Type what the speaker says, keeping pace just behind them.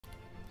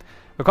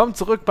Willkommen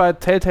zurück bei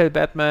Telltale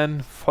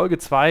Batman, Folge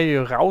 2,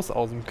 raus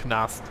aus dem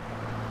Knast.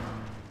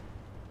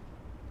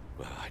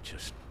 Well, I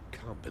just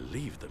can't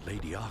believe that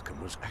Lady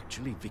Arkham was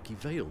actually Vicky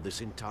Vale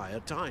this entire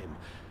time.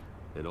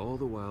 And all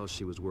the while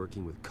she was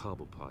working with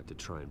Cobblepot to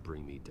try and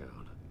bring me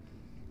down.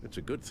 It's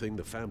a good thing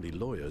the family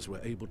lawyers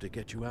were able to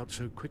get you out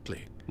so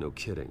quickly. No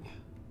kidding.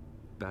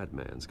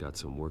 Batman's got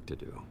some work to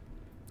do.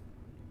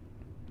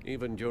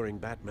 Even during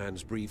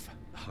Batman's brief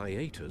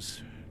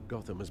hiatus,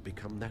 Gotham has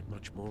become that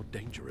much more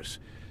dangerous.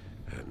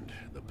 And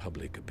the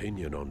public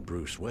opinion on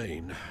Bruce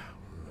Wayne...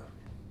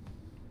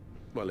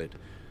 well, it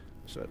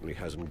certainly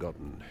hasn't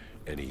gotten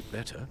any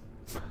better.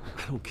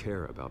 I don't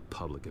care about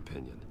public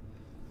opinion.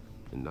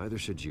 And neither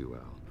should you,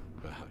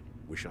 Al. I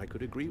wish I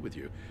could agree with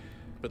you.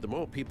 But the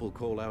more people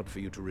call out for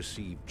you to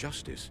receive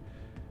justice,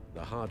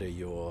 the harder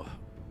your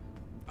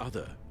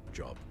other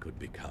job could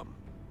become.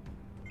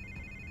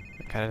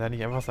 Kann er da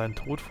nicht einfach seinen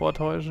Tod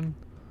vortäuschen?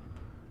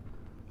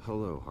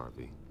 Hello,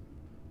 Harvey.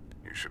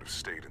 You should have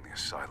stayed in the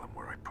asylum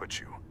where I put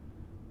you.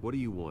 What do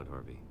you want,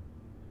 Harvey?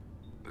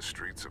 The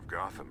streets of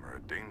Gotham are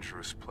a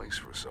dangerous place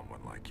for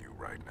someone like you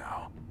right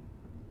now.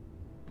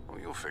 Well,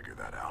 you'll figure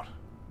that out.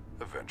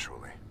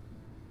 Eventually.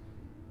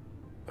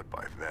 But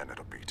by then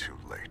it'll be too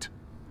late.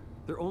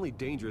 They're only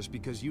dangerous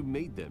because you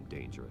made them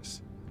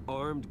dangerous.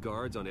 Armed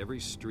guards on every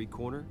street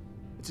corner?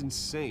 It's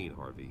insane,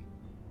 Harvey.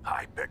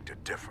 I beg to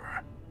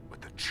differ. With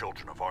the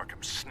children of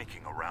Arkham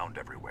sneaking around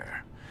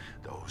everywhere,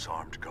 those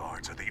armed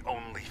guards are the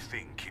only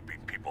thing keeping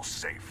people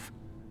safe.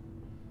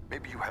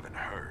 Maybe you haven't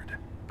heard,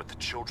 but the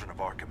children of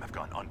Arkham have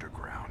gone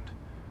underground.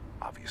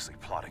 Obviously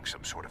plotting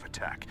some sort of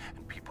attack,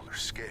 and people are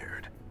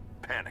scared,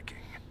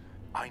 panicking.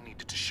 I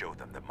needed to show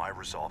them that my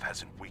resolve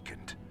hasn't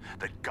weakened,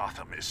 that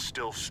Gotham is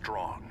still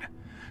strong.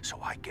 So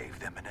I gave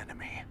them an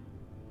enemy.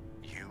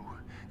 You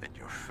and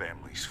your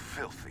family's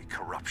filthy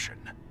corruption.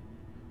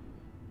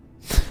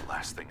 The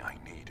last thing I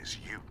need is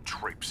you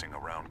traipsing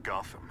around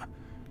Gotham.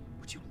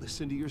 Would you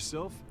listen to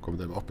yourself?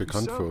 Kommt einem auch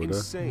bekannt vor, oder?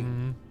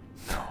 Insane.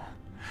 No.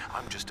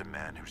 I'm just a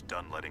man who's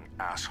done letting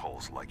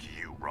assholes like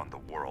you run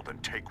the world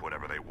and take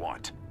whatever they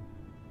want.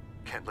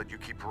 Can't let you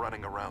keep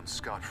running around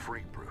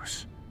scot-free,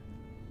 Bruce.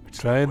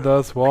 Train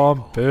the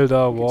swamp, build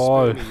a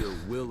wall. You can spare me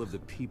your will of the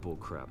people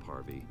crap,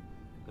 Harvey.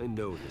 I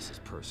know this is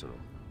personal.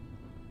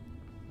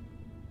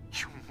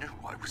 You knew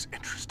I was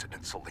interested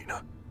in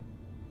Selina.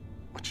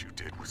 What you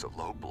did was a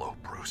low blow,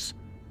 Bruce.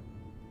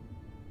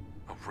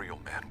 A real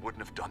man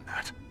wouldn't have done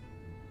that.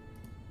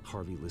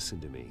 Harvey, listen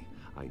to me.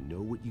 I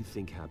know what you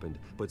think happened,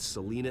 but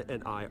Selina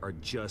and I are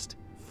just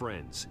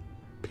friends.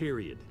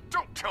 Period.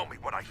 Don't tell me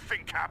what I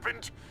think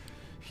happened!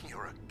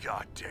 You're a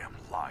goddamn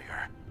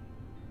liar.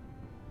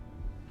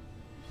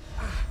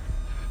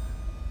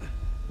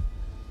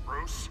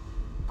 Bruce?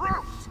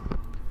 Bruce!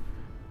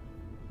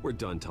 We're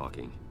done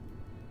talking.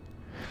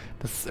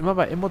 Das ist immer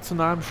bei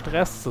emotionalem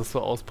Stress, das so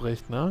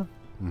ausbricht, ne?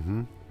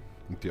 Mhm.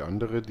 Und die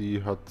andere,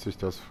 die hat sich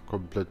das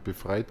komplett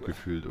befreit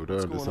gefühlt,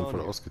 oder? Die ist dann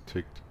voll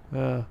ausgetickt.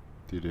 Ja.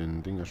 Die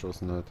den Ding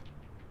erschossen hat.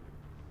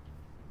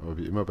 Aber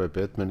wie immer bei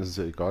Batman ist es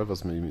ja egal,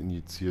 was man ihm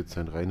injiziert.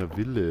 Sein reiner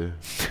Wille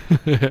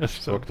Ja,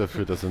 sorgt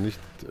dafür, dass er nicht,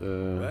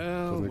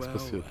 dass nichts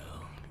passiert.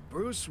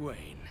 Bruce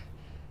Wayne.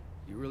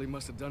 You really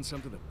must have done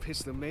something to piss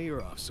the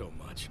mayor off so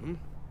much, hmm?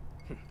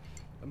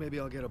 Maybe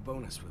I'll get a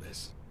bonus for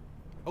this.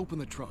 Open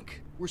the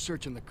trunk. We're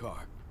searching the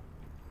car.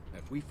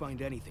 If we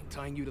find anything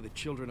tying you to the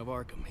children of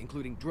Arkham,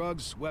 including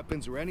drugs,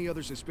 weapons, or any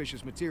other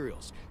suspicious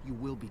materials, you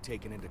will be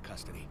taken into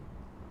custody.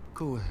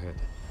 Go ahead.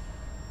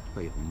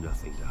 I have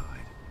nothing to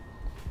hide.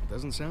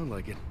 Doesn't sound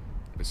like it.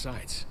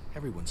 Besides,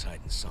 everyone's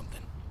hiding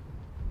something.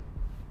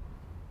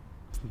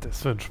 Was ist denn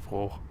das für ein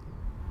Spruch?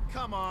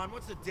 Come on,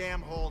 what's the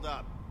damn hold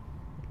up?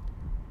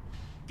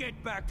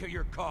 Get back to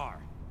your car.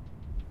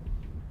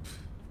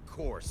 Of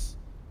course.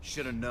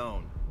 Should have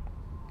known.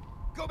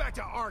 Go back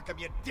to Arkham,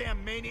 you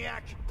damn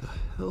maniac! The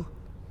hell?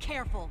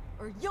 Careful,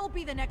 or you'll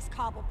be the next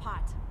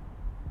Cobblepot.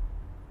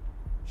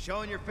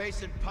 Showing your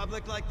face in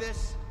public like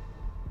this?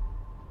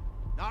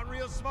 Not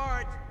real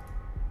smart.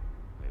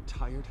 I am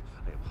tired,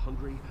 I am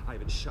hungry, I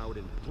haven't showered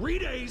in 3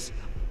 days!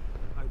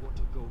 I want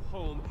to go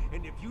home,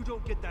 and if you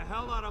don't get the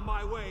hell out of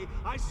my way,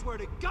 I swear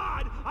to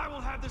God, I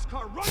will have this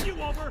car run you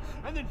over,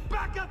 and then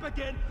back up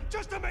again,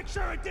 just to make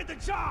sure it did the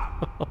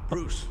job!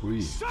 Bruce. Ui.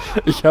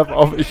 Ich habe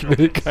auf Ich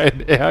will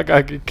keinen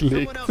Ärger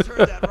geklickt. Someone else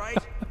heard that, right?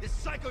 This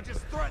psycho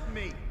just threatened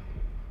me.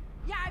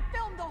 Yeah, I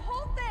filmed the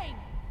whole thing.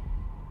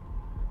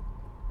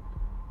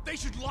 They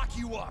should lock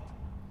you up.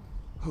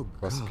 Oh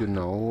Was God.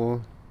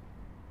 genau,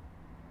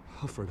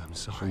 Alfred, I'm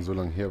sorry. schon so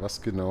lange her,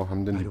 was genau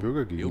haben denn die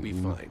Bürger You'll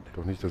gegen be ihn? fine.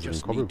 Doch nicht, dass er den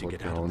Just need to Cobblepot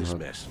get out of gehauen this hat.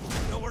 mess.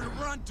 Nowhere to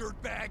run,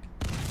 dirtbag.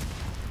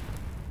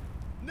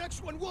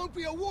 Next one won't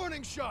be a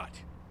warning shot.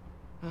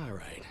 All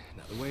right.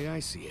 Now, the way I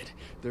see it,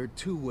 there are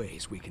two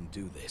ways we can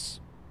do this,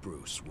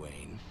 Bruce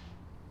Wayne.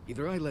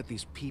 Either I let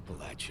these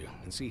people at you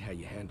and see how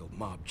you handle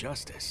mob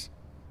justice,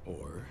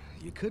 or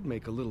you could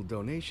make a little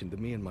donation to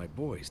me and my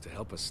boys to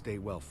help us stay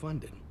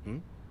well-funded,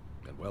 And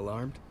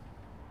well-armed?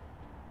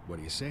 What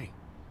do you say?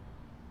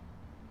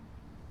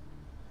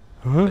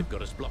 They've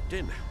got us blocked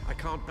in. I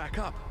can't back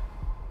up.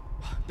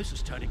 This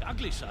is turning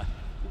ugly, sir.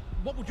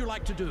 What would you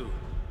like to do? Hey,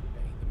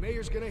 the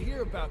mayor's gonna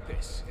hear about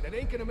this, and it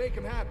ain't gonna make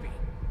him happy.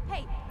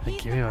 Hey, Dann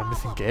he's gib the mir mal ein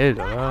bisschen problem, Geld,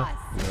 not oder? us.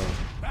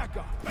 Back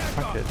off,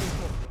 Fuck it.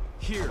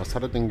 Here, Was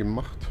hat er denn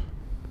gemacht?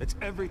 it's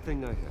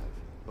everything I have,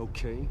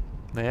 okay?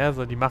 Naja,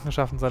 so die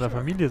Machenschaften seiner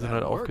Familie sind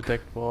halt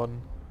aufgedeckt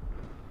worden.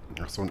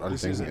 Ach so, und alle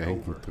This denken, isn't er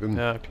hängt over. mit drin.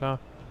 Ja, klar.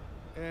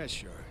 Yeah,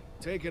 sure.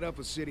 Take it up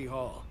with City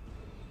Hall.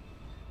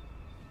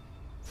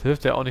 Es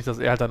hilft ja auch nicht, dass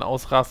er halt dann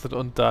ausrastet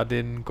und da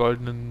den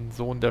goldenen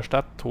Sohn der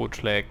Stadt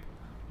totschlägt.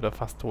 Oder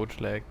fast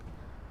totschlägt.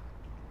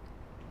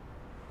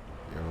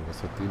 Ja, aber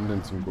was hat dem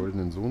denn zum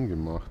goldenen Sohn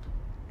gemacht?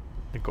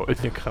 Eine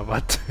goldene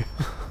Krawatte.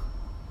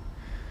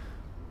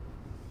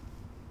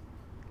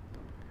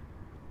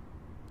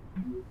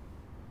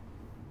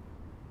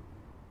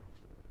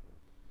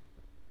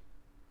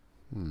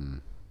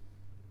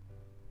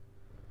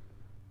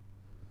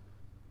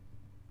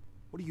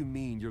 What do you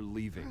mean you're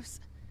leaving? Bruce,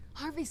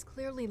 Harvey's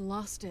clearly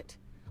lost it.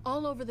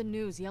 All over the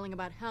news yelling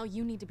about how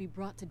you need to be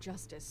brought to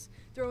justice,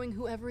 throwing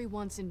whoever he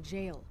wants in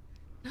jail.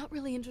 Not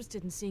really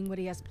interested in seeing what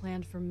he has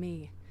planned for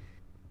me.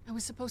 I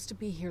was supposed to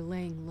be here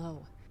laying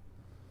low.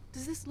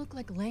 Does this look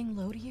like laying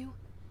low to you?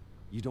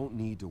 You don't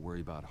need to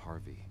worry about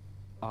Harvey.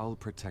 I'll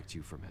protect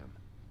you from him.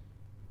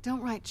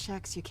 Don't write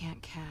checks you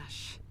can't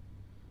cash.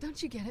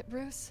 Don't you get it,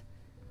 Bruce?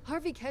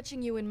 Harvey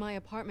catching you in my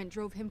apartment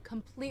drove him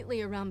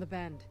completely around the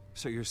bend.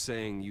 So you're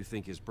saying you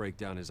think his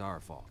breakdown is our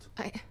fault?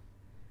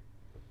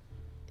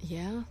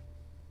 Yeah?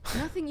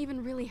 Nothing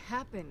even really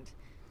happened.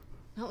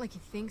 Not like he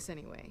thinks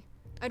anyway.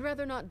 I'd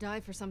rather not die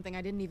for something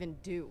I didn't even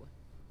do.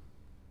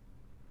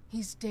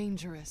 He's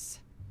dangerous.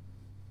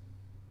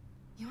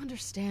 You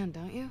understand,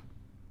 don't you?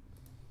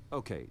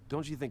 Okay,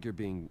 don't you think you're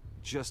being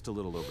just a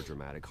little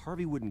overdramatic?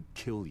 Harvey wouldn't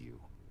kill you.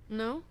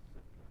 No?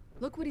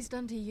 Look what he's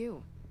done to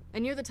you.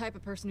 And you're the type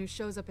of person who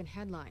shows up in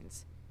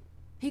headlines.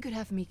 He could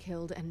have me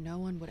killed and no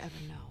one would ever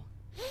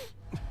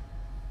know.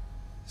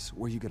 So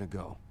where are you gonna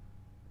go?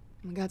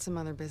 I got some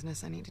other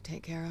business I need to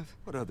take care of.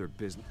 What other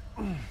business?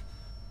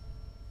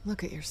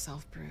 Look at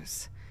yourself,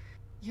 Bruce.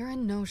 You're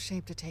in no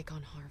shape to take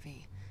on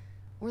Harvey.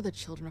 Or the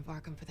children of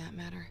Arkham, for that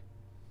matter.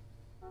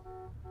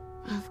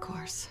 Of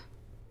course.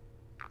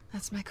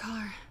 That's my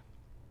car.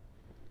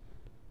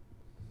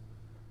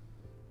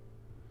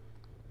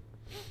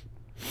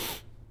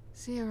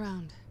 See you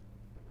around.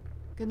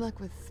 Good luck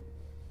with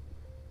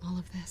all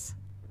of this.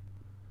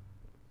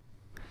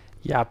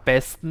 Ja,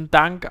 besten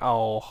Dank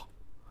auch.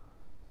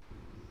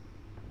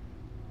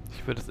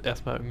 Ich würde jetzt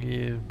erstmal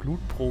irgendwie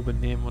Blutprobe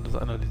nehmen und das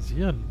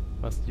analysieren,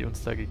 was die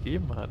uns da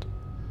gegeben hat.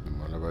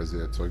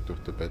 Normalerweise erzeugt doch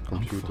der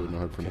Batcomputer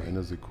innerhalb von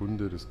einer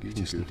Sekunde das Just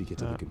need to Gegengift. get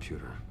to the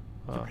computer.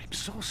 You're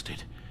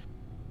exhausted.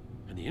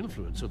 And the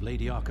influence of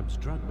Lady Arkham's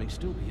drug may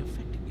still be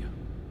affecting you.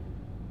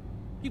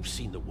 You've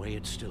seen the way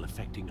it's still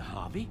affecting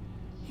Harvey.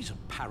 He's a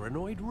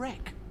paranoid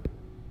wreck.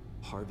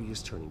 Harvey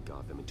is turning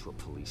Gotham into a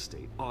police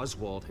state.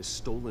 Oswald has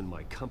stolen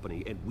my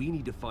company, and we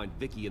need to find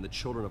Vicky and the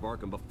children of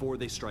Arkham before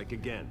they strike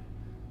again.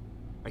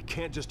 I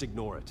can't just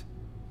ignore it.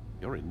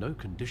 You're in no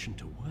condition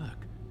to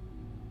work.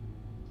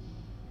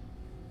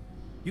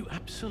 You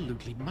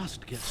absolutely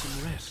must get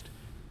some rest.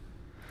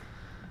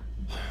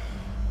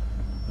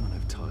 I don't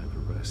have time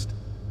to rest.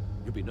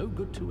 You'll be no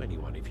good to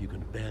anyone if you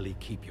can barely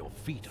keep your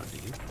feet under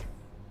you.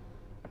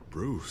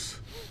 Bruce,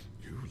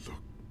 you look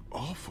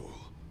awful.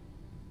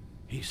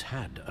 He's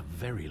had a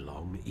very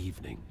long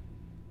evening.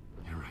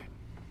 You're right.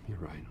 You're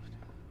right.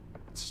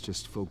 Let's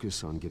just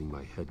focus on getting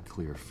my head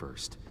clear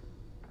first.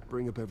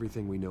 Bring up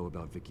everything we know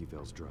about Vicky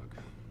Vale's drug.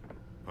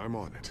 I'm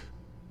on it.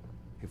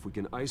 If we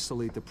can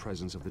isolate the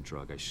presence of the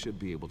drug, I should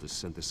be able to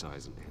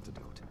synthesize an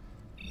antidote.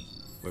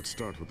 Let's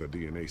start with a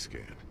DNA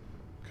scan.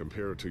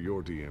 Compare it to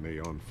your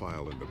DNA on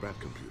file in the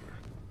Batcomputer.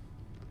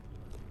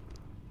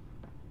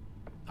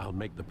 I'll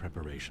make the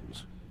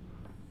preparations.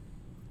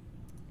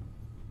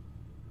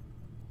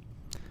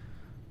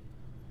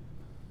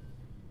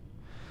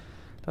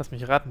 Lass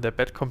mich raten, der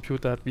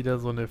Batcomputer hat wieder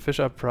so eine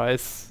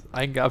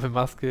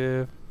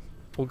Fisher-Price-Eingabemaske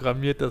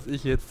programmiert, dass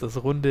ich jetzt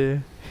das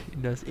Runde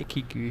in das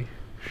Eckige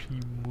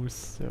schieben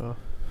muss. Ja.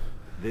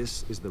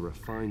 This is the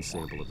refined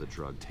sample of the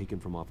drug taken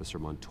from Officer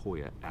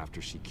Montoya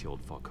after she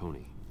killed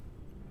Falcone.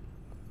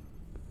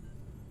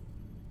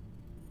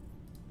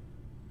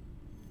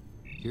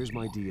 Here's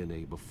my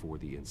DNA before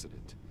the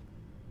incident.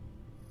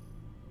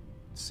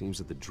 It seems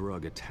that the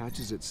drug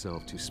attaches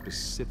itself to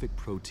specific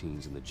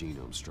proteins in the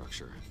genome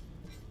structure.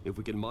 If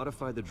we can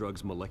modify the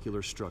drug's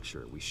molecular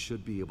structure, we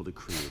should be able to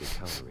create a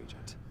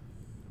counteragent.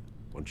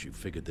 Once you've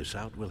figured this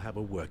out, we'll have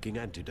a working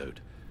antidote.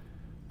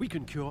 We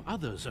can cure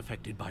others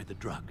affected by the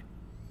drug.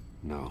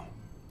 No.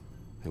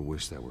 I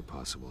wish that were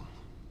possible.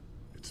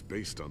 It's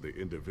based on the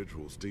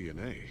individual's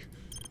DNA.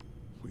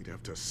 We'd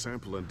have to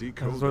sample and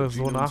decode soll the das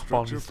so genome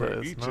nachbauen, structure wie es da for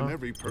ist, each ne? and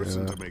every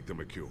person Ja. to make them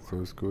a cure.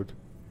 So ist gut.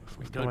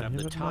 We kann don't man have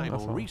the hiermit time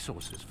machen? or Achso.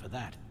 resources for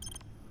that.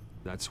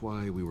 That's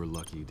why we were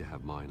lucky to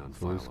have mine on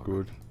So file. ist gut.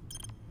 already.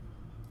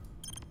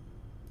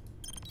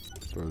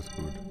 So ist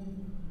gut.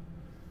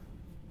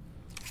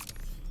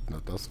 Na,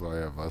 das war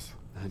ja was.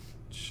 That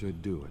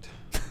should do it.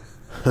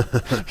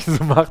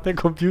 Wieso macht der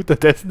Computer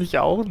das nicht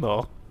auch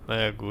noch?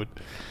 Naja, gut.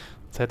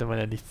 Jetzt hätte man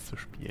ja nichts zu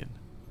spielen.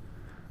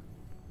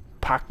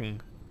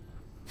 Packen.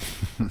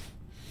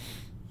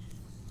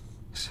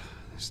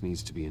 This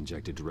needs to be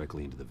injected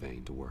directly into the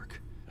vein to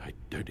work. I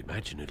don't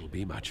imagine it'll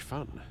be much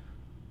fun.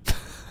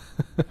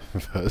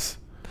 Was?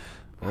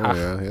 Oh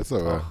ja, jetzt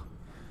aber.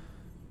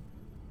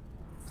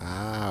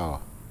 Au.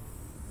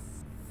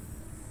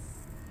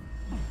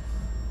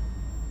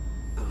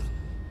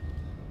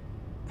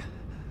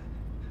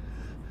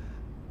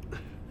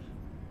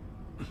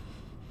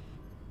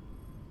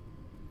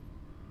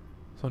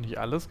 Ist noch nicht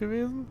alles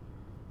gewesen?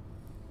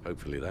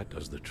 Hopefully that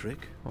does the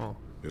trick. Oh.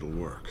 It'll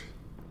work.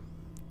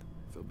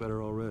 Feel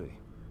better already.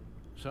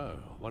 So,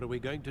 what are we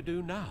going to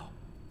do now?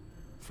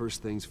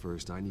 First things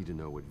first, I need to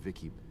know what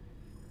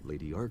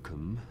Lady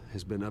Arkham,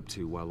 has been up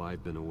to while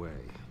I've been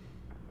away.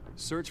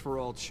 Search for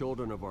all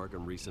children of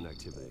Arkham recent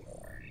activity.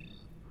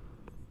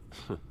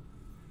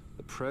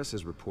 The press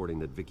is reporting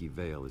that Vicky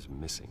Vale is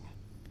missing.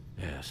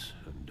 Yes,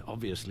 and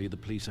obviously the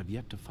police have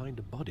yet to find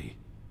a body.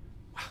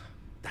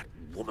 That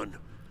woman,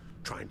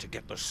 trying to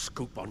get the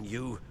scoop on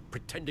you,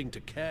 pretending to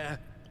care.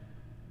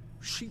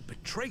 She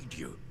betrayed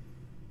you.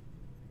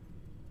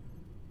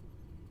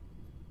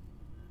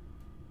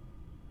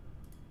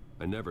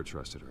 I never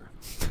trusted her.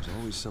 There's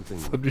always something.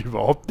 Das hat mich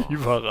überhaupt nicht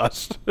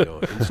überrascht.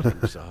 Your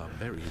instincts are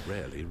very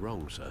rarely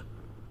wrong, sir.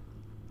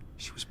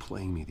 She was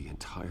playing me the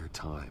entire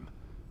time,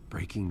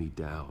 breaking me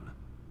down.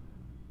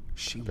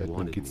 She Batman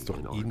wanted geht's me doch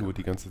in nur Arkham.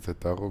 die ganze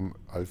Zeit darum,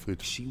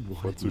 Alfred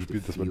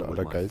vorzuspielen, dass man der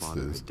Allergeilste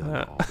ist.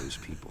 Ja.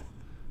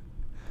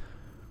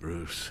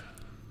 Bruce.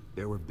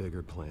 There were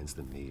bigger plans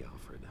than me,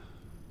 Alfred.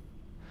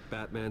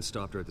 Batman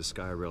stopped her at the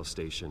Skyrail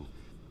station,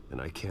 and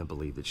I can't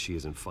believe that she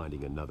isn't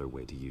finding another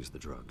way to use the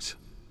drugs.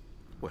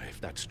 Well,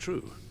 if that's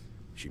true,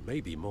 she may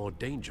be more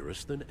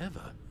dangerous than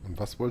ever. Und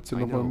was wollt ihr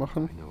I nochmal know,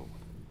 machen? I know.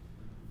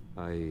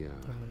 I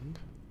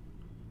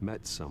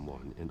met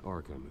someone in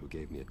Arkham who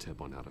gave me a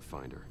tip on how to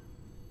find her.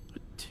 A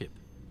tip?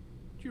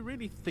 Do you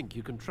really think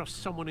you can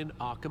trust someone in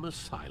Arkham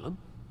Asylum?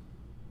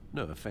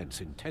 No offense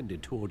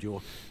intended toward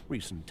your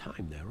recent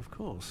time there, of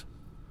course.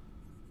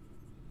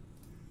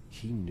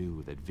 He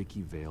knew that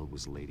Vicky Vale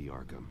was Lady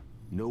Arkham.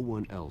 No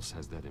one else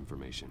has that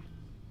information.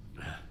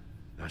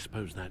 I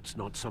suppose that's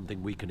not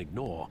something we can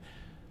ignore,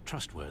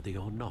 trustworthy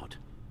or not.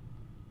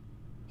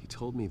 He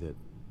told me that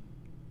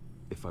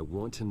if I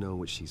want to know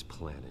what she's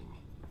planning,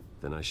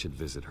 then I should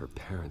visit her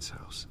parents'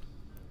 house.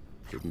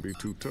 Shouldn't be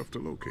too tough to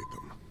locate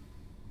them.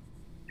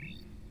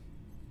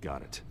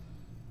 Got it.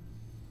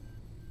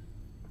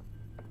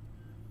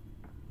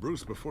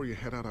 Bruce, before you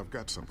head out, I've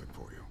got something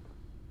for you.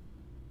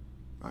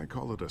 I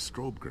call it a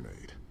strobe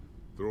grenade.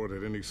 Throw it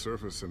at any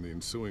surface and the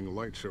ensuing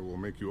light show will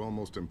make you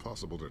almost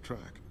impossible to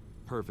track.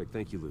 Perfect,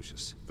 thank you,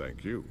 Lucius.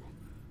 Thank you.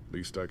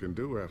 Least I can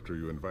do after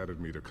you invited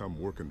me to come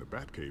work in the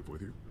Batcave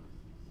with you.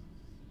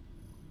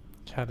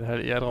 Ich hatte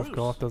halt eher darauf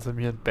gehofft, dass er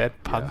mir einen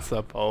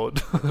Bat-Panzer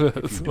baut. If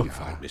you So. do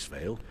find Miss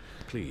Vale,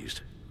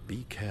 please,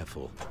 be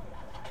careful.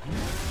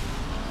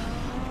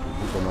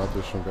 Die Granate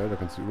ist schon geil, da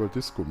kannst du überall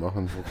Disco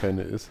machen, wo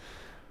keine ist.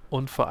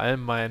 Und vor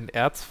allem meinen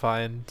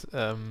Erzfeind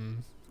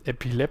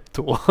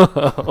Epilepto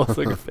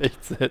außer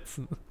Gefecht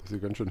setzen. Das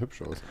sieht ganz schön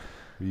hübsch aus.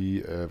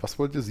 Wie, was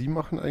wollte sie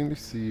machen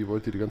eigentlich? Sie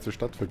wollte die ganze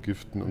Stadt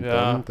vergiften und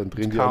Ja, dann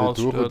drehen die Chaos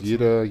alle durch und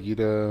stürzen.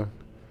 jeder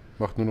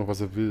macht nur noch, was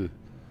er will.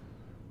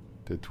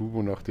 Der tu,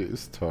 wonach der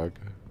Ist-Tag.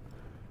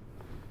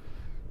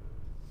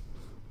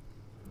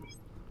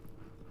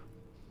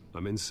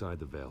 I'm inside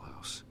the Vale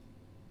House.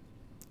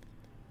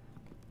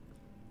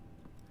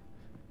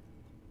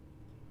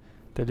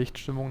 Der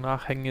Lichtstimmung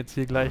nach hängen jetzt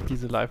hier gleich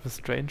diese Life is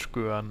Strange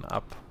Gören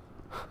ab.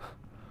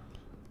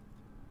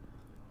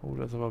 Oh,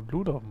 da ist aber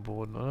Blut auf dem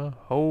Boden, oder?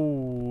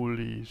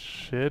 Holy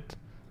shit.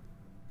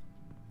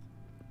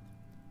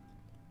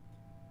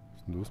 Was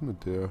ist denn los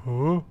mit der?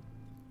 Huh?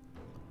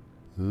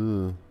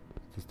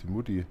 Das ist die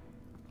Mutti.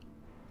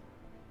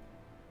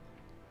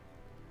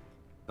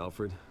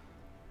 Alfred,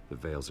 the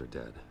Vales are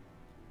dead.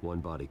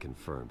 One body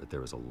confirmed, but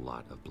there is a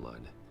lot of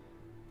blood.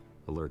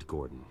 Alert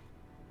Gordon.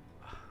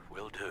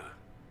 Will do.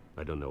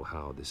 I don't know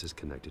how this is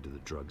connected to the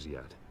drugs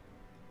yet.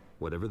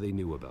 Whatever they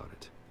knew about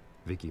it,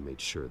 Vicky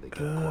made sure they kept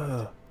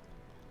quiet.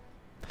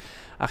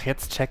 Ach,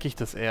 jetzt check ich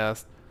das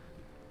erst.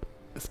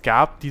 Es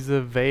gab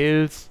diese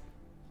Vales.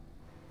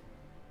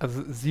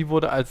 Also sie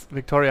wurde als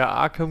Victoria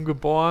Arkham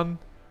geboren.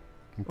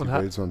 Und die Und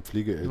hat- Wales waren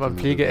Pflegeeltern. Waren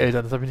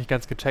Pflegeeltern, das habe ich nicht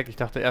ganz gecheckt. Ich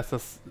dachte erst,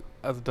 dass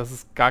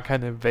es gar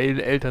keine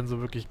Vale-Eltern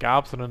so wirklich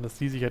gab, sondern dass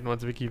sie sich halt nur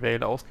als Vicky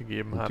Vale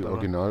ausgegeben Und hat. die aber-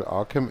 Original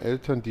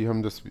Arkham-Eltern, die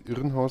haben das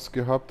Irrenhaus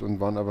gehabt und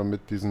waren aber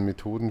mit diesen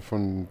Methoden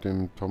von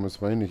dem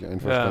Thomas Wayne nicht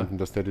einverstanden,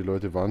 dass der die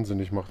Leute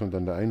wahnsinnig macht und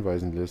dann da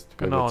einweisen lässt.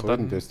 Genau, Wer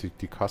überzeugend dann- ist,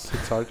 die Kasse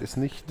zahlt es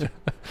nicht.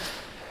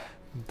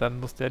 Dann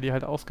muss der die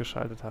halt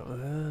ausgeschaltet haben.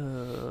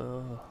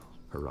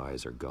 Her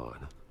eyes are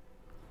gone.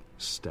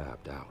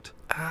 Stabbed out.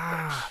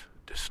 That's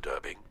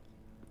disturbing.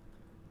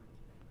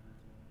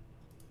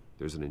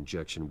 There's an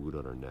injection wound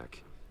on her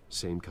neck.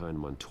 Same kind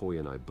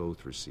Montoya and I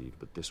both received,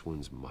 but this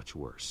one's much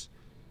worse.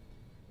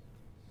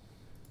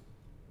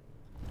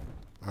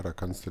 Ah, da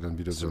kannst du dann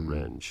wieder so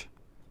Syringe.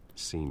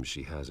 Seems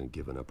she hasn't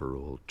given up her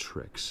old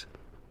tricks.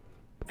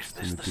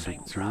 eine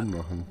Deduktion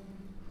machen.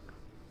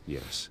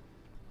 Yes,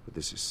 but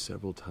this is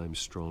several times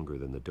stronger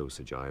than the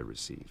dosage I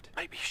received.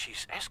 Maybe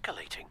she's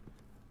escalating.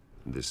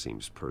 This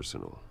seems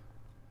personal.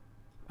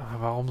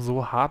 Aber warum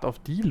so hart auf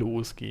die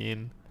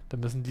losgehen? Da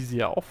müssen die sie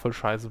ja auch voll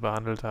scheiße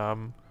behandelt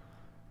haben.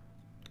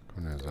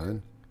 Kann ja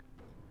sein.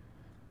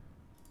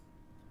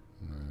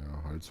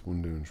 Naja,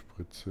 Halswunde und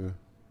Spritze.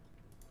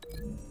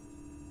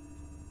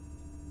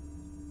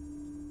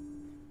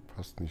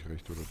 Passt nicht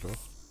recht, oder doch?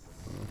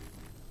 Ja.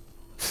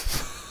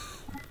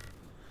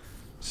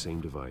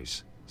 Same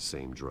device,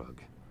 same drug.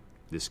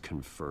 This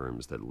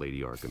confirms that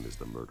Lady Arkham is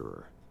the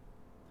murderer.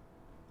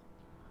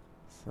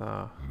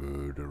 So.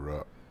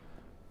 Murderer.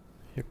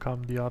 Hier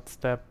kam die Art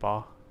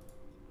Stepper.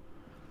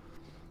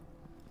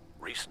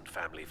 Recent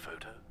family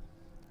photo.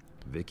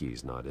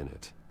 Vicky's not in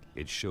it.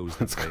 It shows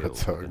the veil with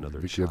sagen,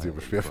 another Vicky hat child sich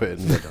aber schwer in front of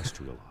the verändert.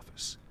 industrial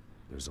office.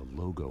 There's a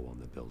logo on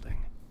the building.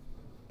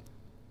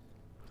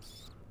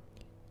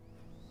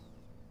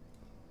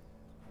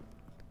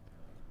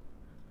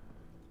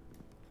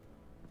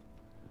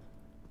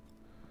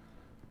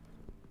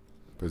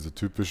 Bei so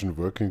typischen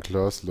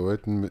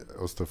Working-Class-Leuten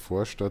aus der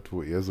Vorstadt,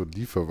 wo er so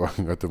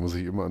Lieferwagen hat, da muss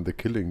ich immer an The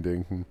Killing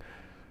denken.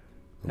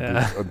 Und Ja.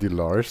 an die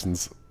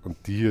Larsens. Und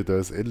die hier, da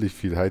ist endlich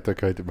viel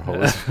Heiterkeit im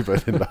Haus, wie bei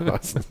den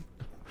Larsen.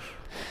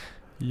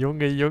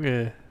 Junge,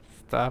 Junge.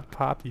 Ist da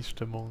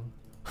Partystimmung.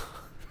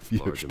 4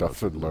 Large amounts of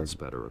Staffeln blood lang.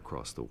 spatter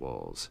across the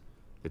walls.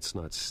 It's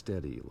not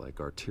steady like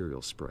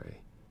arterial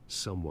spray.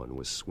 Someone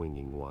was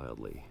swinging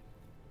wildly.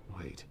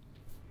 Wait.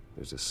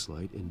 There's a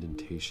slight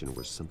indentation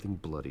where something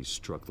bloody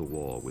struck the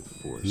wall with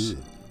force.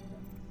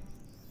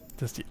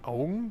 Das die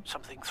Augen?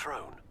 Something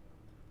thrown.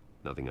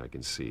 Nothing I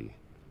can see.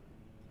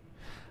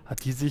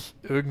 Hat die sich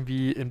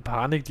irgendwie in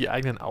Panik die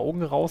eigenen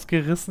Augen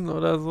rausgerissen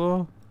oder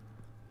so?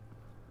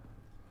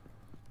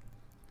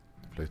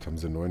 Vielleicht haben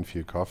sie einen neuen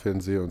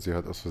 4K-Fernseher und sie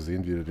hat aus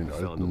Versehen wieder den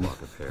Found a alten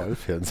lock of hair.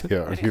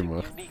 Fallfernseher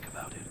angemacht. Unique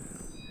about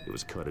it. It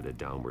was cut at a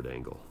downward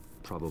angle,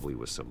 probably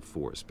with some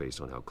force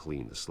based on how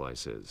clean the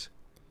slice is.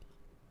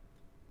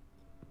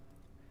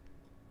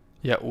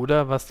 Ja,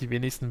 oder was die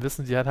wenigsten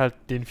wissen, sie hat halt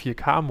den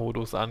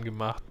 4K-Modus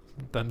angemacht.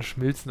 Dann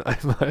schmilzen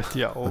einmal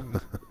die Augen.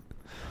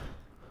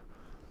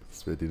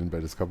 Das wäre denen bei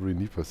Discovery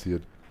nie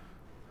passiert.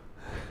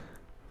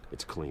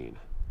 It's clean.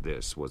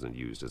 This wasn't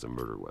used as a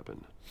murder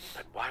weapon.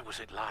 Then why was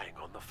it lying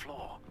on the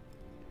floor?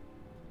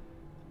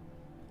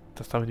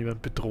 Dass damit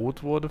jemand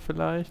bedroht wurde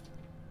vielleicht?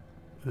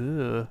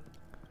 Da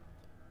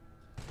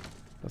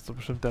ist doch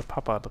bestimmt der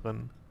Papa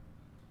drin.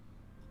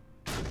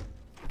 Da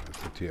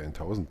ist der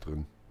T1000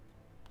 drin.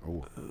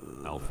 Oh.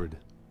 Alfred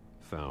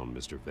found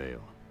Mr.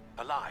 Vale.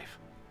 Alive?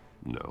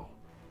 No,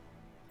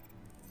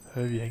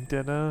 Wie hängt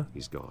der da?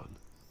 he's gone.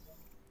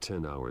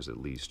 10 hours at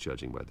least,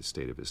 judging by the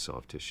state of his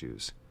soft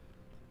tissues.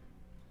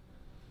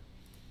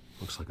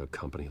 Looks like a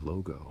company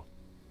logo.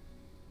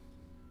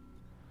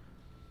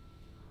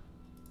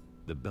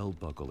 The belt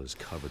buckle is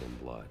covered in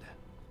blood.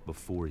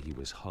 Before he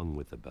was hung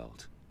with the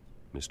belt,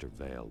 Mr.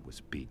 Vale was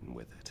beaten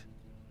with it.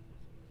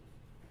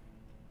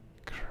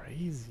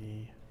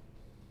 Crazy.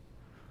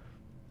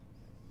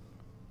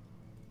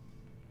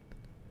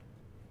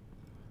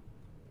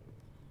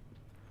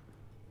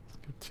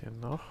 Was gibt's hier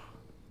noch?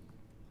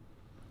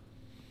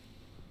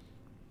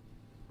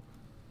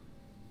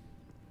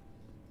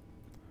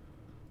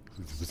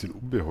 Sieht so ein bisschen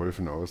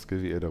unbeholfen aus,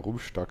 gell, wie er da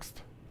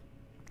rumstackst.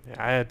 Ja,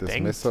 er Das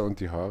denkt, Messer und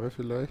die Haare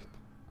vielleicht?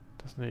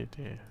 das ist eine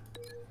Idee.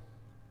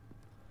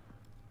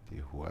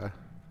 Die Haare.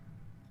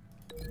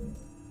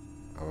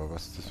 Aber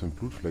was ist das für ein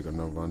Blutfleck an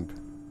der Wand?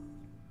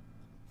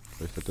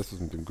 Vielleicht hat das was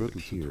mit dem It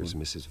Gürtel zu appears tun.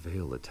 Mrs.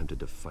 Vale attempted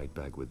to fight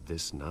back with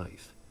this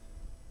knife,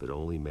 but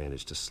only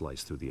managed to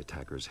slice through the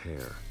attacker's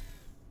hair.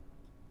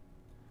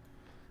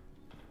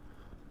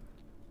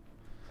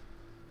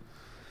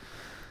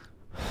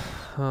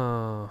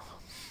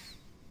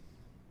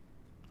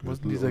 Wo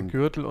ist Gürtel denn dieser und-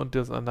 Gürtel und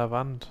das an der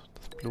Wand?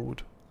 Das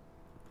Blut.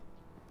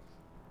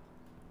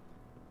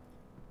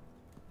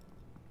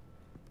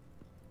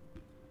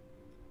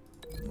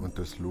 Und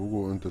das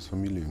Logo und das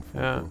Familienfoto.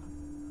 Ja.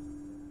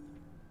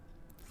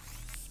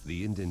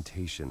 The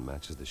indentation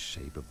matches the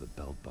shape of the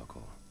belt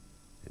buckle.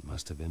 It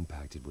must have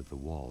impacted with the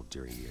wall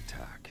during the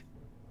attack.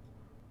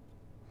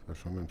 Das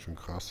ist schon ganz schön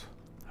krass.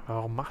 Aber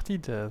warum macht die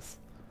das?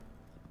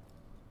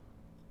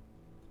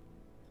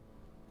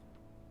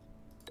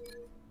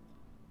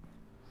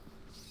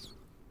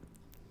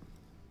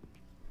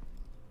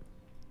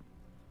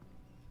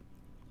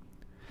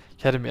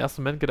 Ich hatte im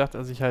ersten Moment gedacht,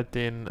 als ich halt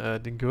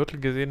den Gürtel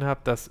gesehen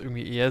habe, dass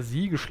irgendwie eher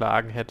sie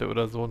geschlagen hätte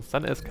oder so und es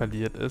dann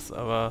eskaliert ist,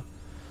 aber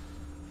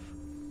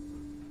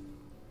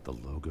The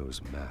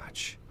logos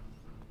match.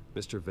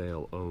 Mr.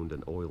 Vale owned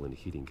an oil and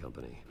heating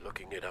company.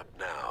 Looking it up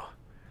now.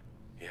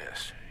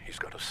 Yes, he's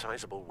got a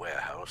sizable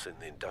warehouse in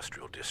the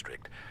industrial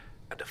district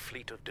and a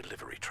fleet of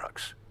delivery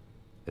trucks.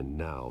 And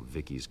now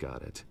Vicky's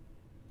got it.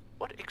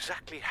 What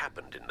exactly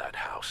happened in that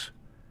house?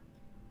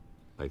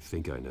 I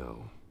think I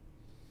know.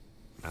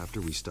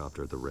 After we stopped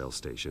her at the rail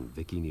station,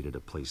 Vicky needed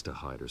a place to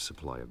hide her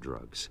supply of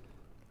drugs.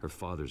 Her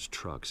father's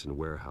trucks and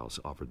warehouse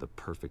offered the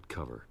perfect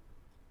cover.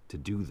 To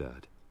do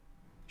that,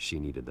 she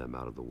needed them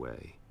out of the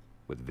way,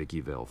 with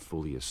Vicky Vale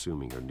fully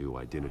assuming her new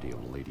identity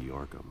of Lady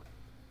Arkham.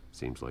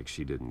 Seems like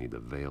she didn't need the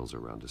Vales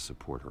around to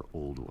support her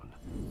old one.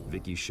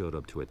 Vicky showed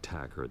up to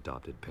attack her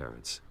adopted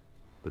parents,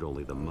 but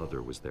only the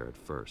mother was there at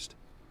first.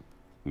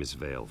 Miss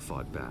Vale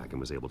fought back and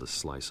was able to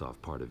slice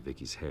off part of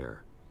Vicky's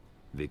hair.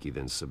 Vicky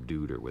then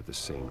subdued her with the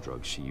same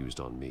drug she used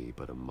on me,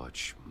 but a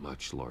much,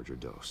 much larger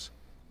dose.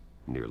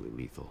 Nearly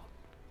lethal.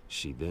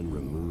 She then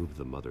removed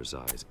the mother's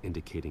eyes,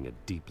 indicating a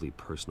deeply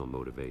personal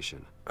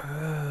motivation.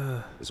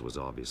 This was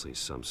obviously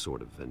some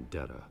sort of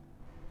vendetta.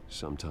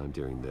 Sometime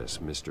during this,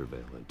 Mr.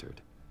 Vale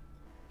entered.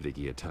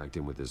 Vicky attacked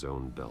him with his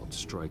own belt,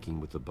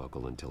 striking with the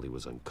buckle until he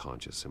was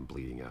unconscious and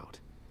bleeding out.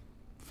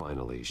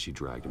 Finally, she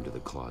dragged him to the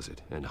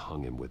closet and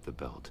hung him with the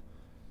belt.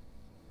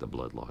 The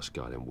blood loss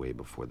got him way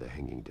before the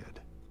hanging did.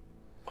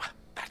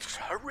 That's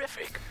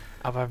horrific.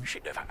 Aber She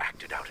never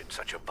acted out in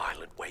such a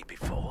violent way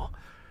before.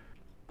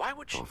 Why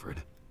would she...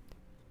 Alfred,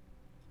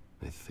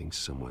 I think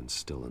someone's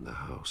still in the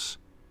house.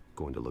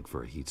 Going to look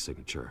for a heat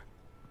signature.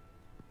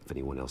 If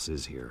anyone else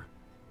is here,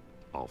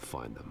 I'll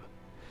find them.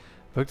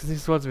 wirkt es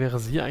nicht so, als wäre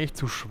sie eigentlich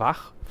zu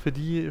schwach für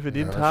den Ja, schon ein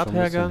bisschen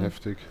Tathergang?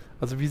 heftig.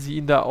 Also wie sie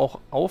ihn da auch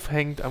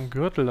aufhängt am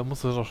Gürtel, da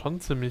muss er doch schon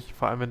ziemlich,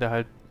 vor allem wenn der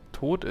halt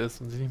tot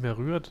ist und sich nicht mehr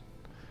rührt.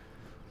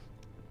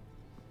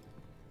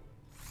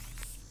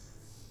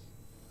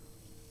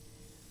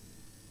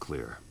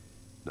 Clear.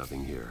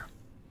 Nothing here.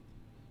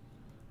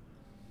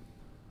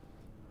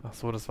 Ach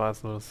so, das war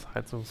jetzt nur das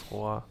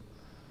Heizungsrohr.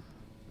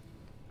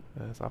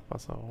 Das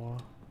Abwasserrohr.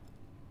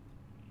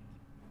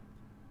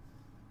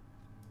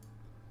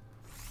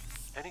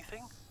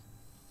 Anything?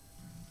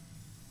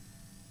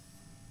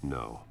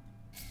 No.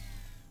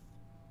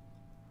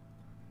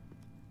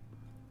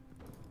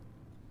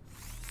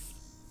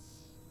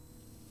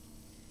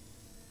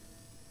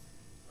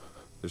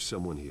 There's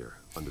someone here,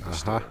 under the Aha,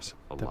 stairs,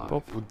 der alive.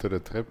 Bob. Unter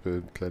der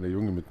Treppe, ein kleiner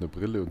Junge mit einer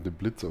Brille und einem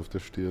Blitz auf der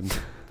Stirn.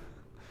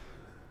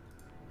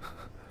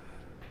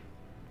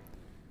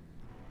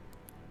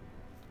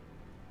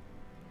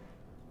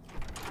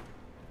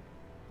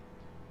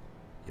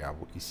 Ja,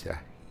 wo ist er?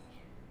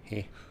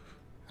 Hey.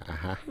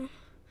 Aha.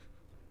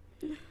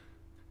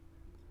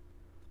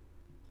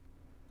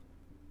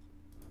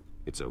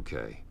 It's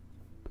okay.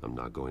 I'm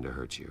not going to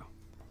hurt you.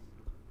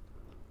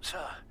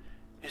 Sir,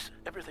 is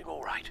everything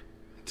all right?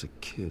 It's a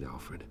kid,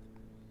 Alfred.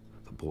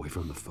 The boy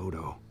from the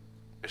photo.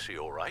 Is he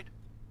all right?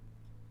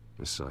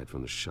 Aside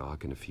from the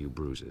shock and a few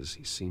bruises,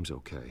 he seems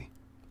okay.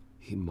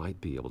 He might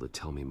be able to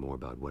tell me more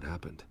about what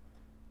happened.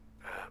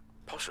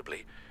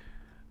 Possibly.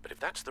 But if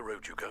that's the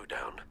road you go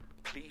down,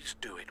 please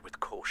do it with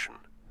caution.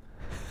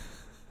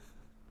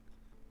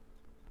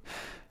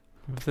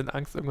 Ein bisschen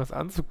Angst, irgendwas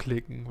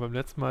anzuklicken. Beim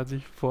letzten Mal, als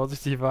ich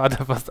vorsichtig war, hat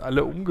er fast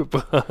alle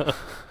umgebracht.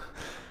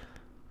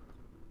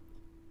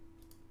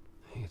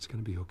 Hey, it's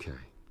gonna be okay.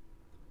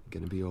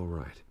 Gonna be all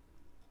right.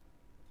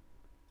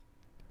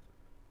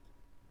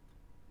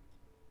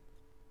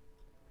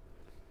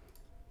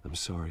 I'm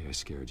sorry I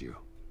scared you.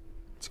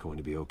 It's going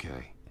to be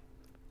okay.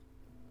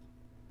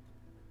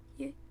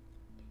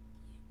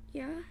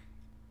 Yeah?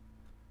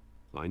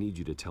 I need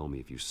you to tell me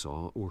if you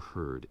saw or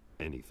heard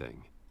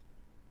anything.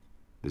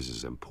 This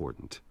is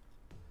important.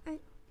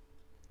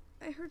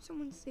 I heard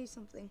someone say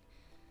something.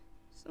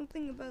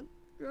 Something about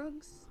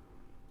drugs,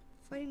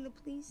 fighting the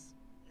police.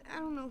 I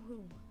don't know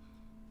who.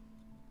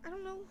 I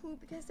don't know who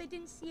because I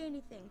didn't see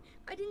anything.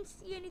 I didn't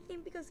see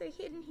anything because they're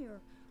hidden here.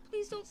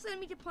 Please don't send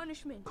me to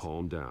punishment.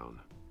 Calm down.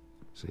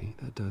 See,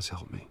 that does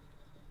help me.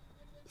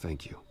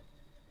 Thank you.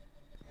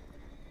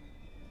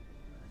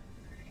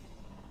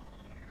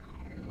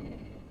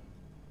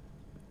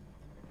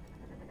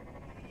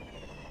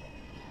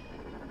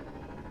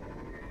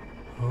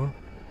 Huh?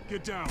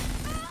 Get down.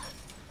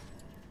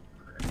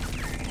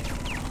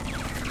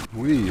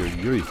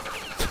 Uiuiui.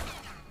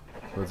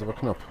 Das war jetzt aber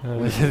knapp.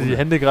 Die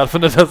Hände gerade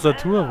von der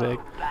Tastatur weg.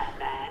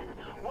 Batman,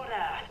 what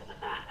a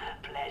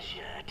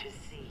pleasure to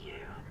see you.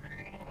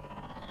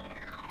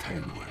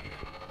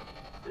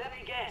 Let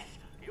me guess,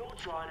 you're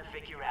trying to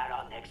figure out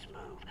our next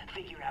move.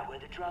 Figure out where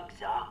the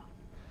drugs are.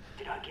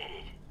 Did I get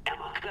it?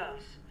 Am I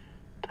close?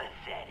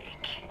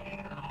 Pathetic.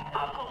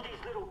 I've got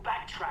these little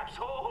bat traps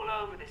all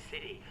over the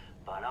city,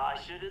 but I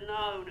should have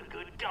known a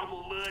good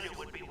double murder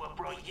would be what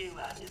brought you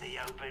out into the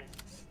open.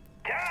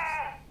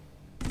 Ah!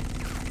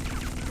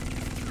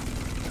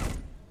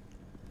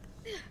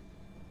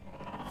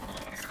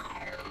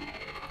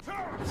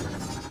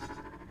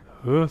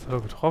 Das hat er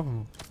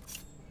getroffen.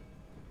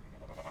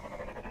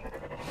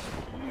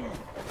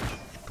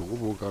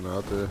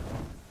 Turbogranate.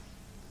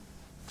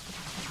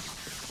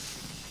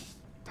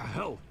 The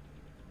hell?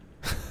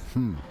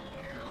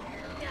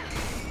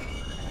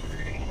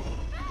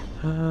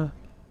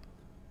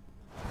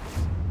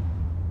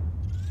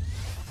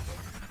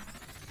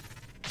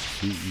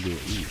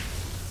 CIDI.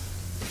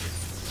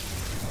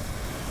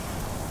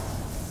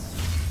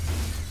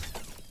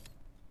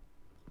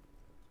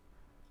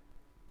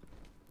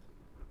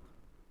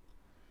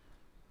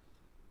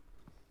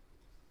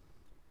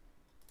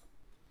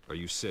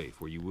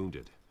 safe. Were you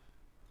wounded?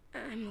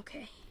 I'm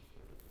okay.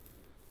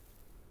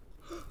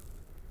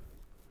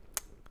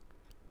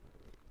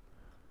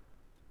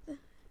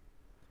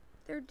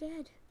 They're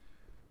dead.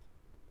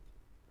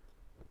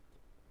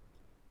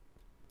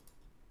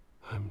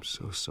 I'm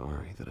so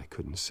sorry that I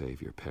couldn't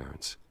save your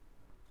parents.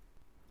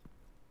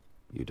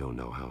 You don't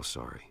know how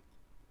sorry.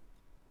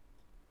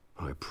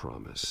 I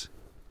promise,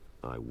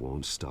 I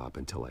won't stop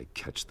until I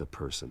catch the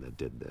person that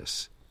did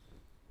this.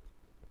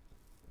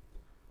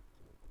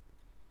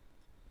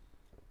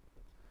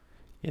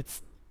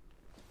 Jetzt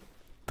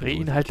dreh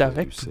ihn halt da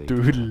weg, du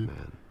Dödel.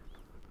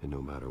 And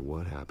no matter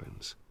what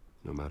happens,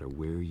 no matter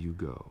where you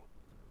go,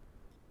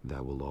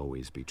 that will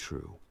always be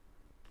true.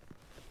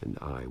 And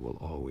I will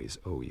always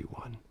owe you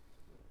one.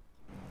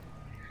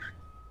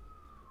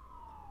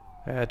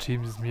 Ja,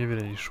 Team ist mir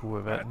wieder die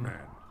Schuhe wetten.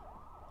 Batman.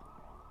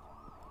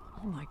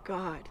 Oh my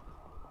God.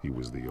 He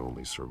was the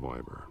only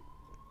survivor.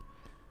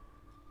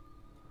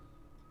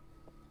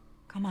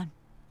 Come on.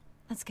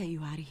 Let's get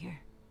you out of here.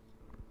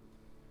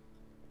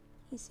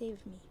 He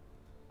saved me.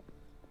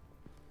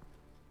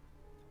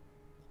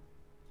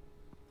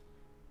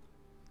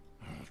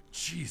 Oh,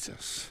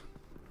 Jesus.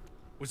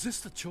 Was this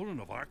the children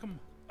of Arkham?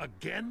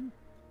 Again?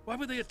 Why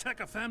would they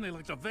attack a family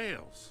like the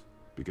Vales?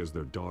 Because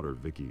their daughter,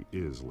 Vicky,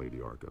 is Lady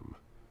Arkham.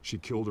 She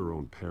killed her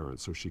own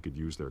parents so she could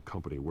use their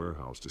company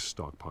warehouse to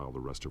stockpile the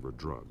rest of her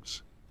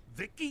drugs.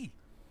 Vicky?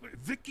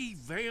 Vicky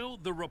Vale,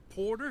 the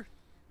reporter?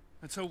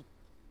 And so,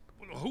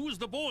 who was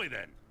the boy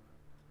then?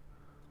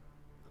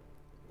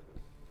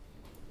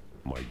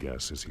 My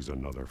guess is he's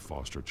another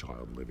foster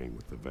child living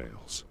with the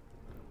Vales.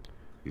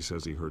 He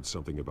says he heard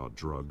something about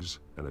drugs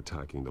and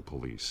attacking the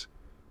police.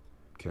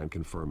 Can't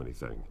confirm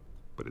anything,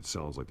 but it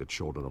sounds like the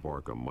children of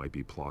Arkham might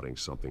be plotting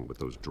something with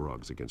those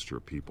drugs against your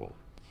people.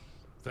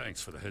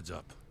 Thanks for the heads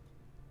up.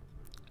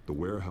 The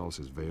warehouse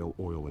is Vale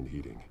Oil and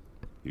Heating.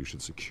 You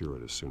should secure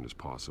it as soon as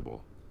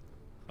possible.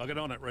 I'll get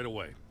on it right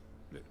away.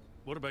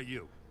 What about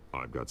you?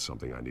 I've got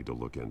something I need to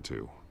look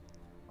into.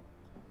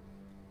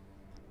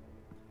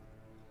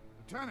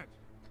 Lieutenant,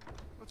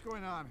 what's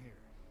going on here?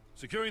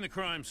 Securing the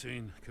crime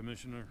scene,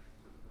 Commissioner.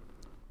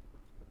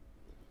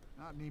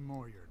 Not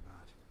anymore, you're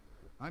not.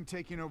 I'm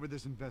taking over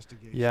this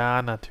investigation.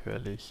 Ja,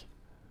 natürlich.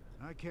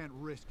 I can't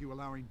risk you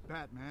allowing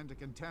Batman to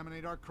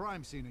contaminate our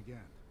crime scene again.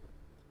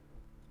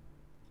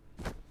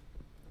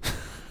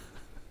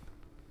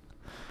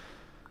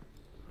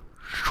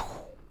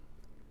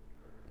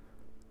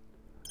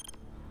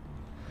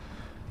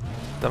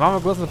 Dann machen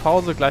wir kurz eine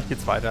Pause, gleich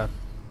geht's weiter.